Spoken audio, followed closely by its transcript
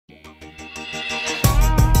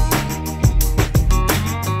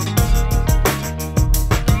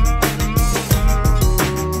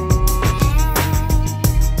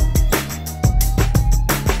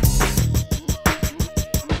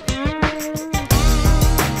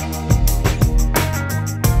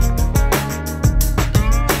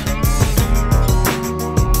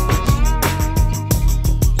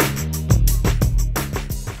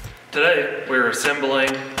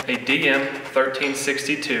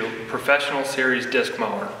DM1362 Professional Series Disc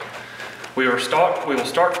Mower. We will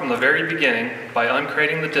start from the very beginning by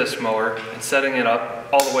uncrating the disc mower and setting it up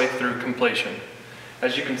all the way through completion.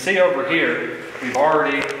 As you can see over here, we've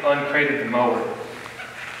already uncrated the mower.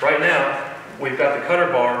 Right now, we've got the cutter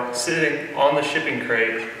bar sitting on the shipping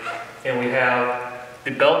crate, and we have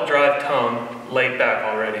the belt drive tongue laid back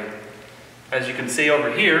already. As you can see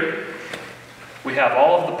over here, we have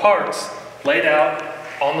all of the parts laid out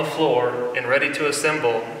on the floor and ready to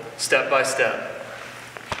assemble step by step.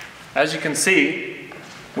 As you can see,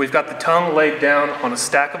 we've got the tongue laid down on a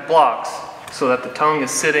stack of blocks so that the tongue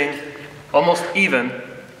is sitting almost even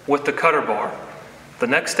with the cutter bar. The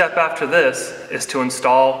next step after this is to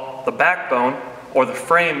install the backbone, or the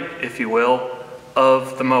frame, if you will,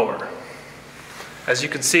 of the mower. As you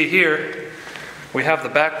can see here, we have the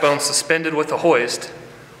backbone suspended with a hoist.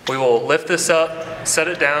 We will lift this up, set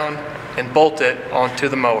it down, and bolt it onto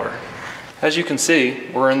the mower. As you can see,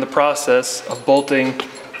 we're in the process of bolting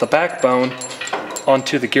the backbone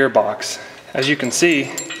onto the gearbox. As you can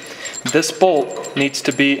see, this bolt needs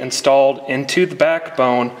to be installed into the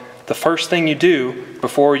backbone the first thing you do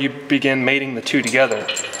before you begin mating the two together,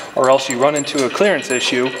 or else you run into a clearance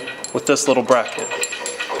issue with this little bracket.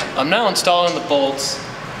 I'm now installing the bolts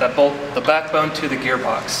that bolt the backbone to the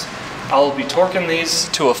gearbox. I will be torquing these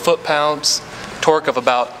to a foot-pounds torque of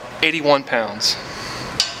about 81 pounds.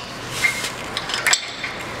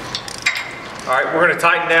 All right, we're going to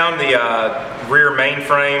tighten down the rear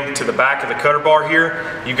mainframe to the back of the cutter bar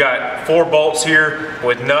here. You've got 4 bolts here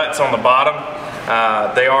with nuts on the bottom.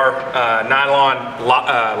 They are nylon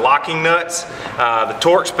locking nuts. The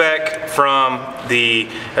torque spec from the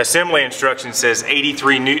assembly instruction says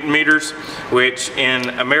 83 Newton meters, which in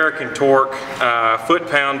American torque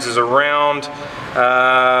foot-pounds is around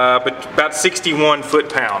but about 61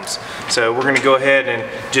 foot-pounds. So we're going to go ahead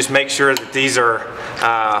and just make sure that these are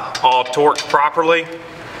all torqued properly.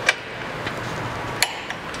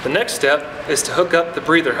 The next step is to hook up the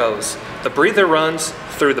breather hose. The breather runs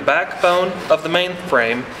through the backbone of the main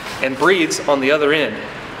frame and breathes on the other end.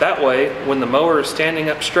 That way, when the mower is standing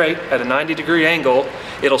up straight at a 90-degree angle,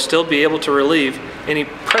 it'll still be able to relieve any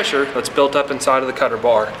pressure that's built up inside of the cutter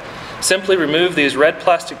bar. Simply remove these red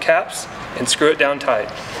plastic caps and screw it down tight.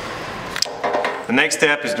 The next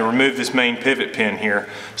step is to remove this main pivot pin here.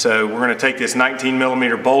 So we're going to take this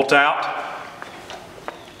 19mm bolt out.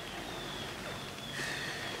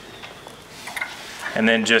 And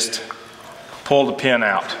then just pull the pin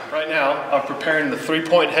out. Right now, I'm preparing the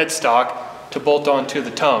 3-point headstock to bolt onto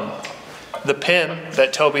the tongue. The pin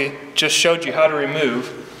that Toby just showed you how to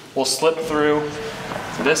remove will slip through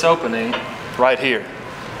this opening right here.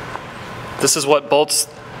 This is what bolts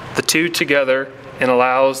the two together and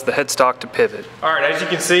allows the headstock to pivot. All right, as you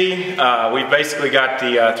can see, we've basically got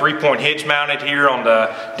the 3-point hitch mounted here on the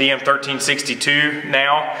DM1362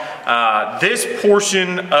 now. This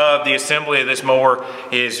portion of the assembly of this mower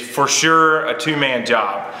is for sure a 2-man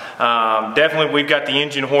job. Definitely we've got the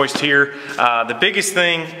engine hoist here. The biggest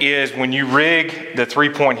thing is when you rig the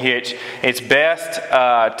 3-point hitch, it's best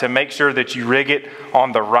to make sure that you rig it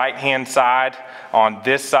on the right-hand side, on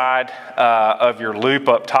this side of your loop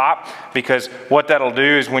up top, because what that'll do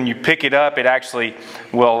is when you pick it up, it actually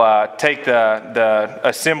will take the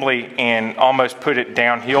assembly and almost put it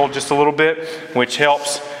downhill just a little bit, which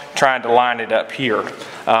helps trying to line it up here.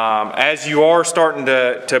 As you are starting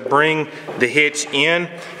to bring the hitch in,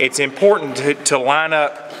 it's important to line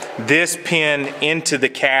up this pin into the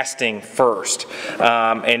casting first,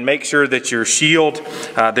 and make sure that your shield,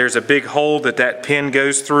 there's a big hole that pin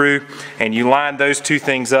goes through, and you line those two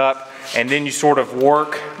things up, and then you sort of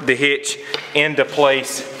work the hitch into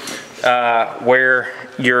place where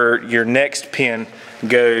your next pin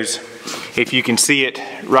goes, if you can see it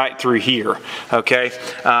right through here, okay?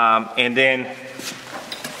 And then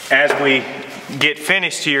as we get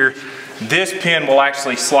finished here, this pin will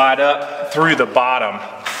actually slide up through the bottom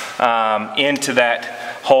into that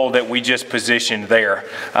hole that we just positioned there.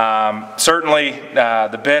 Certainly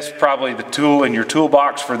the best, probably the tool in your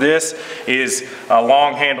toolbox for this is a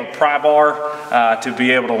long-handled pry bar to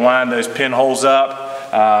be able to line those pinholes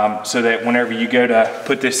up so that whenever you go to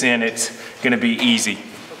put this in, it's going to be easy.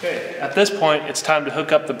 Okay, at this point it's time to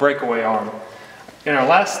hook up the breakaway arm. In our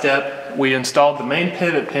last step, we installed the main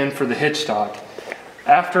pivot pin for the hitch stock.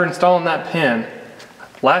 After installing that pin,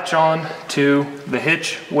 latch on to the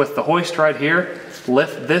hitch with the hoist right here.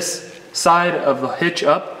 Lift this side of the hitch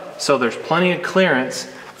up so there's plenty of clearance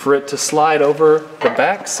for it to slide over the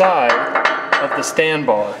back side of the stand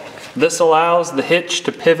bar. This allows the hitch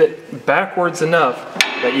to pivot backwards enough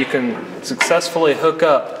that you can successfully hook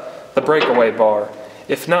up the breakaway bar.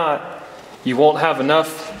 If not, you won't have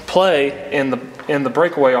enough play in the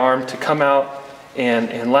breakaway arm to come out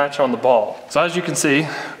and latch on the ball. So as you can see,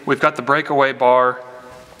 we've got the breakaway bar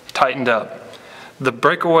tightened up. The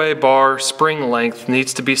breakaway bar spring length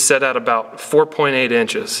needs to be set at about 4.8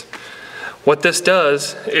 inches. What this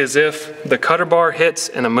does is if the cutter bar hits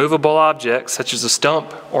an immovable object, such as a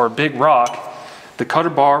stump or a big rock, the cutter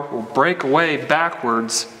bar will break away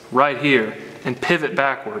backwards right here and pivot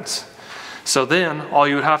backwards. So then all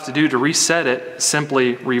you would have to do to reset it,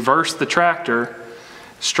 simply reverse the tractor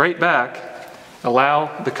straight back,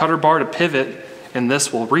 allow the cutter bar to pivot, and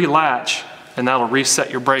this will relatch and that'll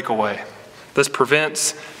reset your breakaway. This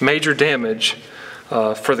prevents major damage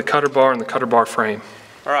for the cutter bar and the cutter bar frame.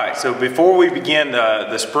 All right, so before we begin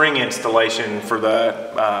the spring installation for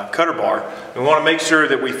the cutter bar, we want to make sure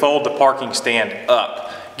that we fold the parking stand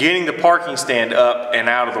up. Getting the parking stand up and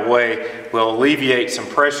out of the way will alleviate some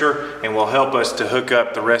pressure and will help us to hook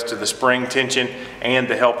up the rest of the spring tension and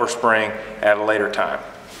the helper spring at a later time.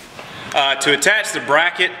 To attach the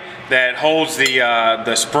bracket that holds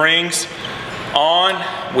the springs on,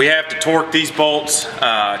 we have to torque these bolts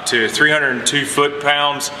to 302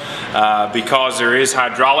 foot-pounds because there is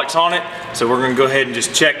hydraulics on it. So we're going to go ahead and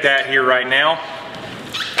just check that here right now.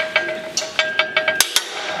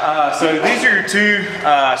 So these are your two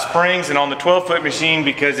springs, and on the 12-foot machine,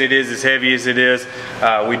 because it is as heavy as it is,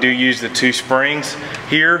 we do use the two springs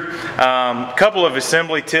here. Couple of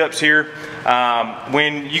assembly tips here.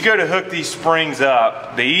 When you go to hook these springs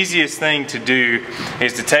up, the easiest thing to do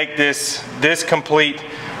is to take this complete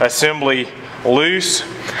assembly loose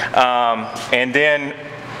and then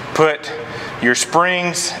put your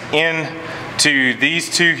springs into these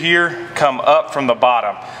two here, come up from the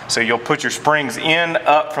bottom. So you'll put your springs in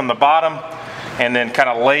up from the bottom and then kind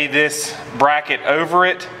of lay this bracket over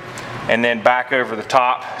it and then back over the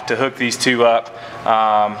top to hook these two up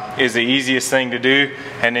is the easiest thing to do.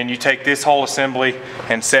 And then you take this whole assembly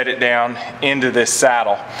and set it down into this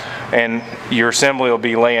saddle, and your assembly will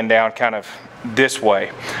be laying down kind of this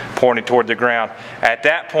way, pointing toward the ground. At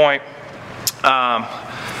that point,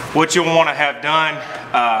 what you'll want to have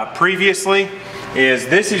done previously is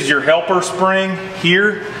this is your helper spring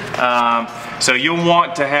here. So you'll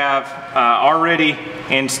want to have already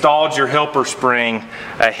installed your helper spring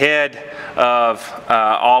ahead of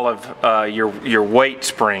all of your weight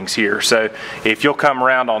springs here. So if you'll come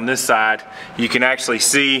around on this side, you can actually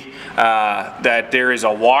see that there is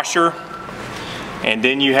a washer, and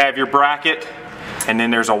then you have your bracket, and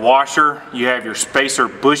then there's a washer, you have your spacer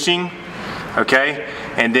bushing, okay?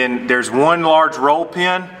 And then there's one large roll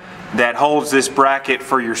pin that holds this bracket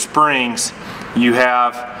for your springs. You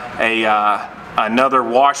have another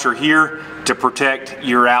washer here to protect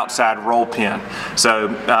your outside roll pin. So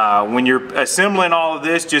when you're assembling all of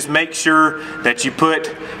this, just make sure that you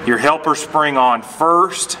put your helper spring on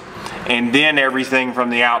first and then everything from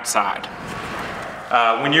the outside.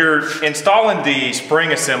 When you're installing the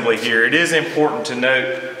spring assembly here, it is important to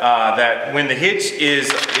note that when the hitch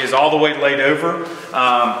is all the way laid over,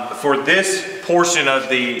 for this portion of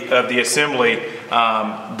the assembly,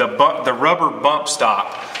 the rubber bump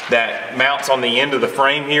stop that mounts on the end of the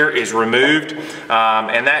frame here is removed,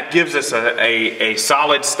 and that gives us a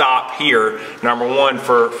solid stop here, number one,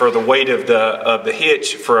 for the weight of the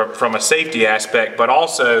hitch from a safety aspect, but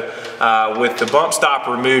also with the bump stop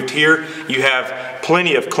removed here, you have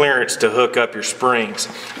plenty of clearance to hook up your springs.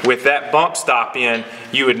 With that bump stop in,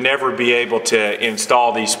 you would never be able to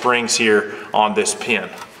install these springs here on this pin.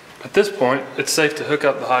 At this point, it's safe to hook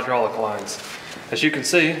up the hydraulic lines. As you can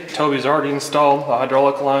see, Toby's already installed the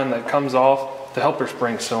hydraulic line that comes off the helper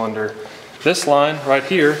spring cylinder. This line right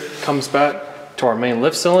here comes back to our main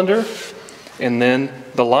lift cylinder, and then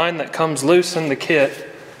the line that comes loose in the kit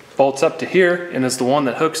bolts up to here and is the one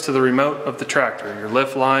that hooks to the remote of the tractor. Your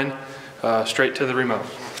lift line straight to the remote.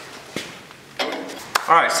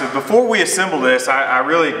 All right, so before we assemble this, I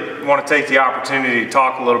really want to take the opportunity to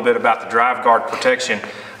talk a little bit about the drive guard protection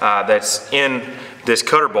that's in this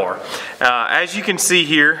cutter bar. As you can see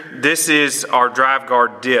here, this is our drive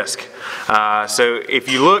guard disc. So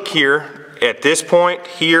if you look here, at this point,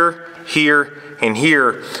 here, and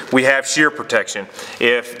here, we have shear protection.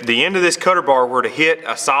 If the end of this cutter bar were to hit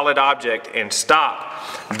a solid object and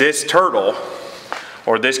stop this turtle,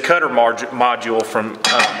 or this cutter module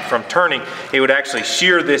from turning, it would actually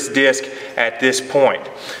shear this disc at this point.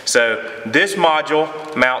 So this module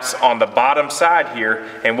mounts on the bottom side here,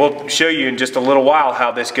 and we'll show you in just a little while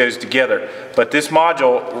how this goes together. But this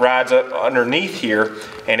module rides up underneath here,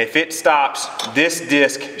 and if it stops, this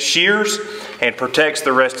disc shears and protects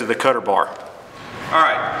the rest of the cutter bar. All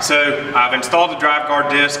right, so I've installed the drive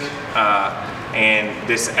guard disc. and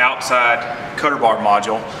this outside cutter bar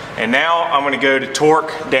module. And now I'm going to go to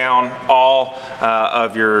torque down all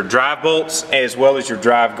of your drive bolts as well as your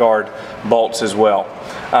drive guard bolts as well.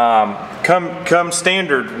 Come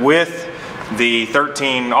standard with the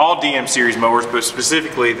all DM series mowers, but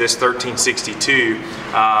specifically this 1362,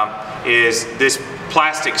 is this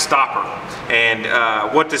plastic stopper.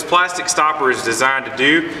 And what this plastic stopper is designed to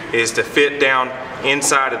do is to fit down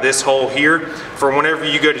inside of this hole here for whenever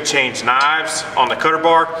you go to change knives on the cutter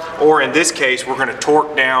bar, or in this case we're going to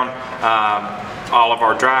torque down all of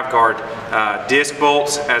our drive guard disc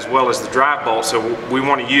bolts as well as the drive bolts. So we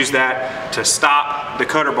want to use that to stop the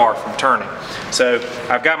cutter bar from turning. So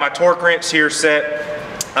I've got my torque wrench here set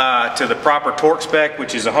to the proper torque spec,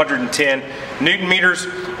 which is 110 Newton meters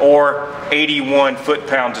or 81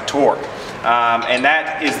 foot-pounds of torque. And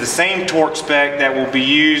that is the same torque spec that will be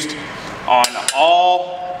used on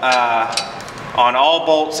all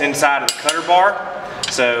bolts inside of the cutter bar.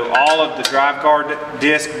 So all of the drive guard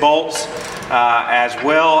disc bolts, as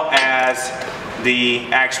well as the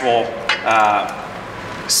actual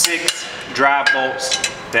 6 drive bolts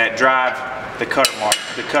that drive the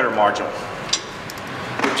cutter module.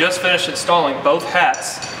 We've just finished installing both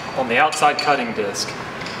hats on the outside cutting disc.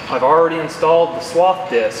 I've already installed the swath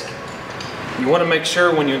disc. You want to make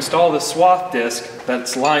sure when you install the swath disc that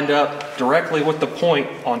it's lined up directly with the point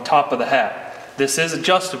on top of the hat. This is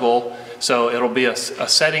adjustable, so it'll be a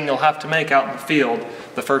setting you'll have to make out in the field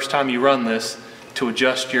the first time you run this to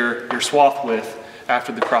adjust your swath width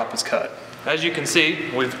after the crop is cut. As you can see,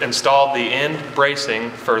 we've installed the end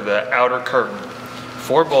bracing for the outer curtain.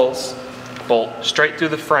 4 bolts bolt straight through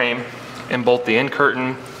the frame and bolt the end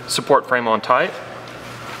curtain support frame on tight.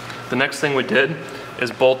 The next thing we did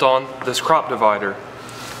is bolt on this crop divider.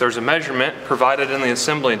 There's a measurement provided in the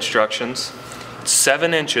assembly instructions. It's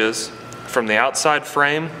 7 inches from the outside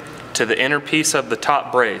frame to the inner piece of the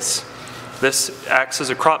top brace. This acts as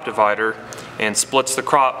a crop divider and splits the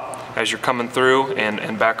crop as you're coming through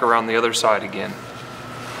and back around the other side again.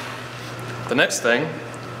 The next thing,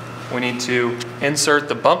 we need to insert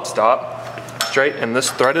the bump stop straight in this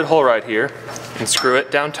threaded hole right here and screw it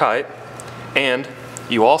down tight. And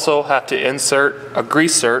you also have to insert a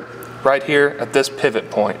grease cert right here at this pivot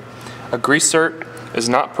point. A grease cert is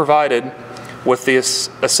not provided with the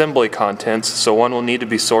assembly contents, so one will need to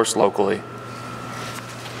be sourced locally.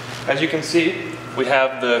 As you can see, we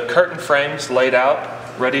have the curtain frames laid out,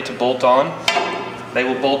 ready to bolt on. They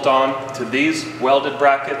will bolt on to these welded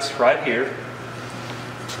brackets right here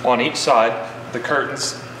on each side. The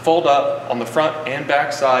curtains fold up on the front and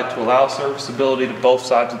back side to allow serviceability to both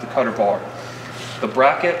sides of the cutter bar. The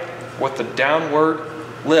bracket with the downward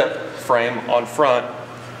lip frame on front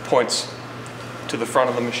points to the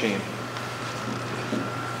front of the machine.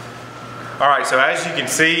 Alright, so as you can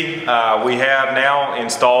see, we have now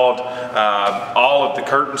installed all of the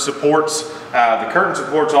curtain supports. The curtain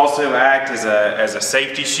supports also act as a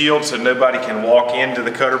safety shield so nobody can walk into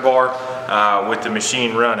the cutter bar with the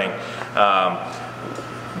machine running.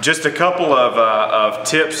 Just a couple of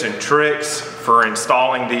tips and tricks for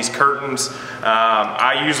installing these curtains.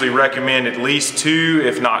 I usually recommend at least 2,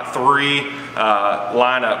 if not 3,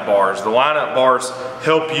 lineup bars. The lineup bars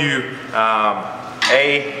help you,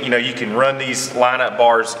 you can run these lineup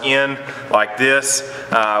bars in like this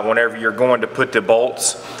whenever you're going to put the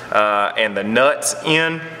bolts and the nuts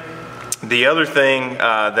in. The other thing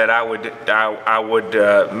that I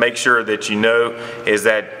would make sure that you know is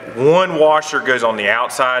that one washer goes on the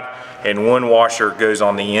outside and one washer goes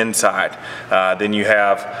on the inside. Then you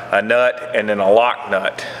have a nut and then a lock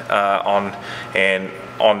nut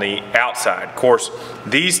on the outside. Of course,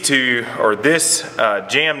 these two, or this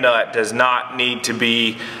jam nut does not need to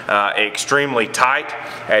be extremely tight,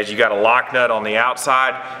 as you got a lock nut on the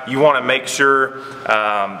outside. You want to make sure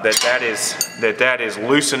that is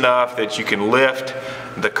loose enough that you can lift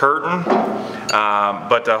the curtain.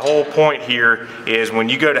 But the whole point here is when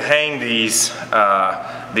you go to hang these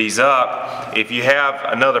up, if you have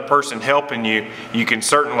another person helping you, you can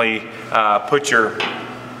certainly put your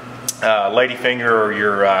ladyfinger or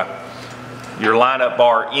your lineup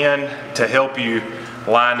bar in to help you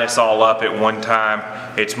line this all up at one time.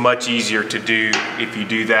 It's much easier to do if you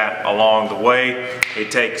do that along the way.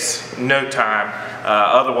 It takes no time.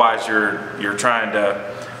 Otherwise, you're trying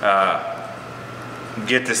to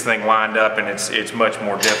get this thing lined up, and it's much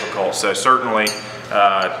more difficult. So certainly,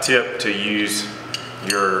 tip to use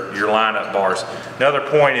your lineup bars. Another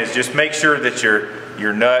point is just make sure that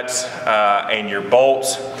your nuts and your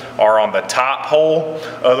bolts are on the top hole.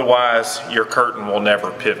 Otherwise, your curtain will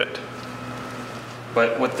never pivot.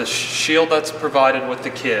 But with the shield that's provided with the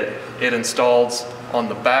kit, it installs on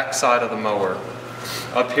the back side of the mower.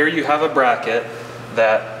 Up here you have a bracket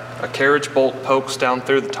that a carriage bolt pokes down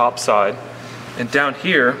through the top side, and down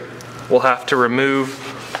here we'll have to remove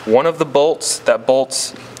one of the bolts that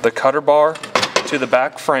bolts the cutter bar to the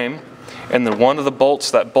back frame, and then one of the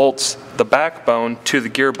bolts that bolts the backbone to the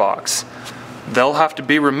gearbox. They'll have to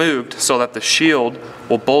be removed so that the shield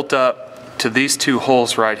will bolt up to these two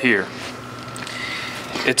holes right here.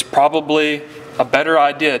 It's probably a better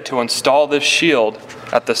idea to install this shield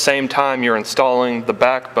at the same time you're installing the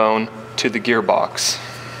backbone to the gearbox.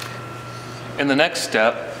 In the next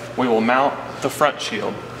step, we will mount the front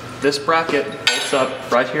shield. This bracket bolts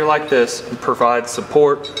up right here like this and provides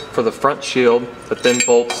support for the front shield that then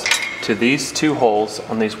bolts to these two holes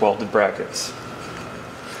on these welded brackets.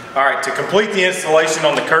 All right, to complete the installation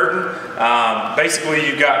on the curtain, basically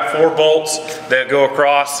you've got 4 bolts that go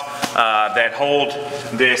across that hold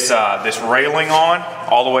this railing on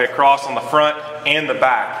all the way across on the front and the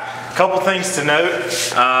back. A couple things to note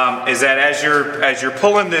is that as you're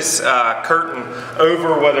pulling this curtain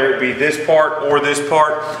over, whether it be this part or this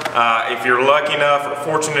part, if you're lucky enough or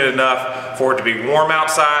fortunate enough for it to be warm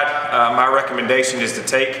outside, my recommendation is to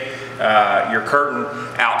take your curtain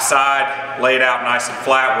outside, lay it out nice and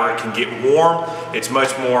flat where it can get warm. It's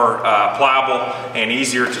much more pliable and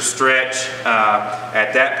easier to stretch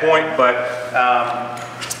at that point. But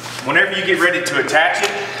whenever you get ready to attach it,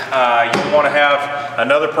 you want to have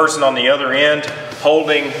another person on the other end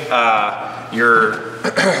holding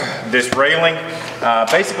this railing.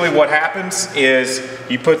 Basically what happens is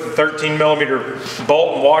you put the 13mm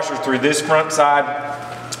bolt and washer through this front side,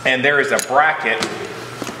 and there is a bracket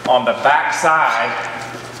on the back side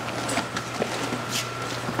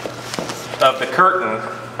of the curtain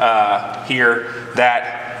here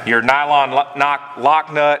that your nylon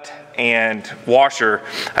lock nut and washer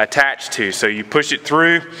attached to. So you push it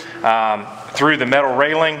through the metal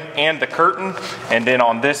railing and the curtain, and then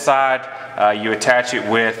on this side you attach it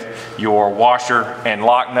with your washer and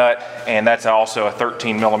lock nut, and that's also a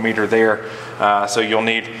 13mm there. So you'll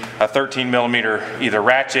need a 13mm either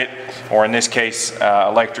ratchet, or in this case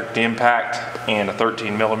electric impact, and a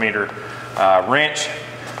 13mm wrench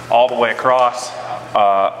all the way across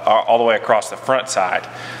the front side.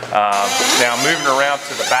 Now moving around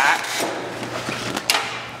to the back.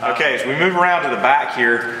 Okay, as we move around to the back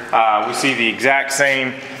here, we see the exact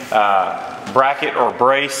same bracket or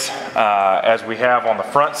brace as we have on the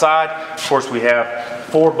front side. Of course, we have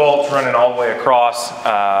 4 bolts running all the way across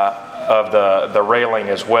of the railing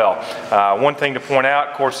as well. One thing to point out,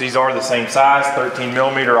 of course, these are the same size,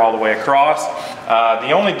 13mm all the way across.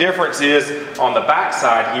 The only difference is on the back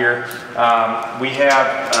side here, we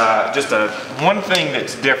have just one thing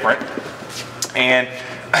that's different, and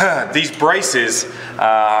these braces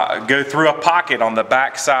go through a pocket on the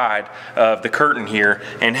back side of the curtain here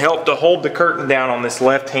and help to hold the curtain down on this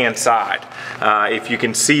left-hand side. If you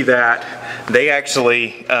can see that, they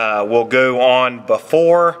actually will go on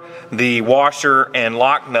before the washer and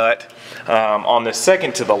lock nut on the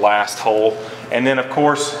second to the last hole. And then of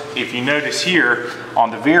course, if you notice here on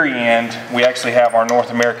the very end, we actually have our North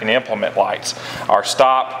American implement lights. Our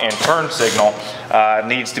stop and turn signal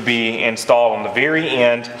needs to be installed on the very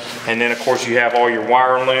end, and then of course you have all your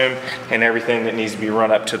wire loom and everything that needs to be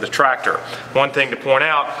run up to the tractor. One thing to point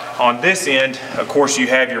out, on this end, of course you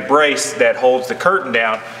have your brace that holds the curtain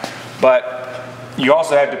down, but you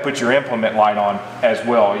also have to put your implement light on as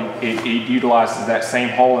well. It utilizes that same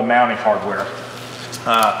hole and mounting hardware.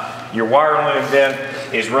 Your wire loom then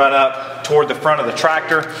is run up toward the front of the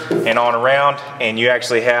tractor and on around, and you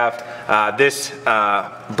actually have this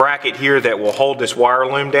bracket here that will hold this wire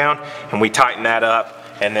loom down, and we tighten that up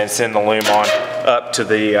and then send the loom on up to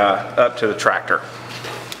the tractor.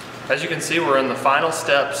 As you can see, we're in the final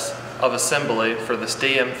steps of assembly for this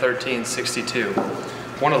DM1362.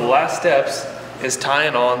 One of the last steps is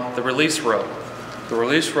tying on the release rope. The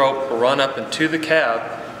release rope will run up into the cab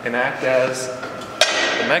and act as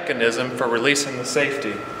the mechanism for releasing the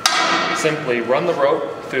safety. Simply run the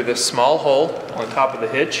rope through this small hole on top of the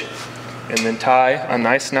hitch and then tie a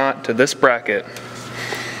nice knot to this bracket.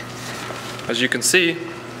 As you can see,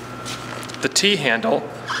 the T-handle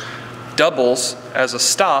doubles as a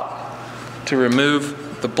stop to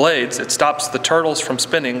remove the blades. It stops the turtles from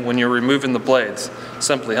spinning when you're removing the blades.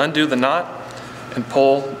 Simply undo the knot and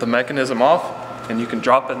pull the mechanism off, and you can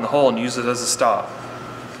drop it in the hole and use it as a stop.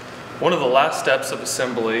 One of the last steps of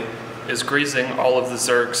assembly is greasing all of the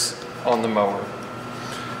zerks on the mower.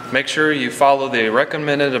 Make sure you follow the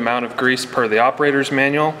recommended amount of grease per the operator's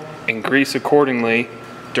manual and grease accordingly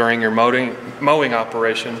during your mowing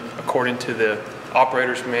operation according to the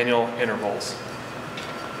operator's manual intervals.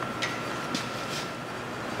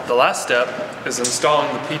 The last step is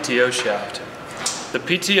installing the PTO shaft. The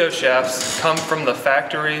PTO shafts come from the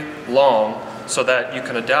factory long so that you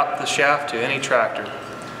can adapt the shaft to any tractor.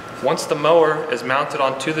 Once the mower is mounted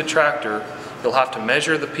onto the tractor, you'll have to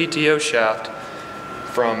measure the PTO shaft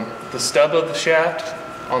from the stub of the shaft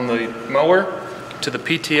on the mower to the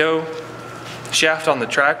PTO shaft on the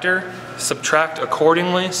tractor, subtract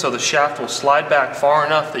accordingly so the shaft will slide back far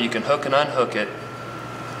enough that you can hook and unhook it,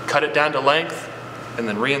 cut it down to length, and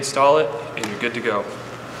then reinstall it, and you're good to go.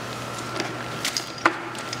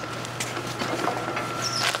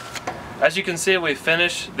 As you can see, we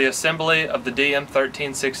finished the assembly of the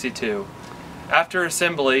DM1362. After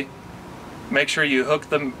assembly, make sure you hook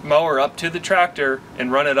the mower up to the tractor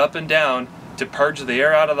and run it up and down to purge the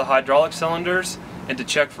air out of the hydraulic cylinders and to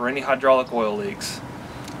check for any hydraulic oil leaks.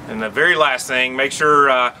 And the very last thing, make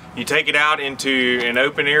sure you take it out into an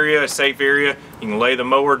open area, a safe area. You can lay the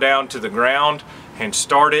mower down to the ground and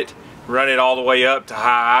start it, run it all the way up to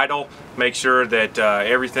high idle. Make sure that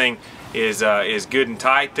everything is good and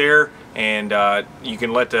tight there, and you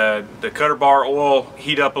can let the cutter bar oil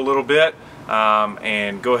heat up a little bit,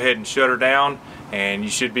 and go ahead and shut her down, and you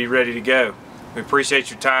should be ready to go. We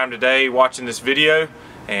appreciate your time today watching this video,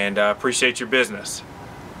 and appreciate your business.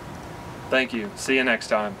 Thank you. See you next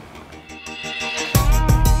time.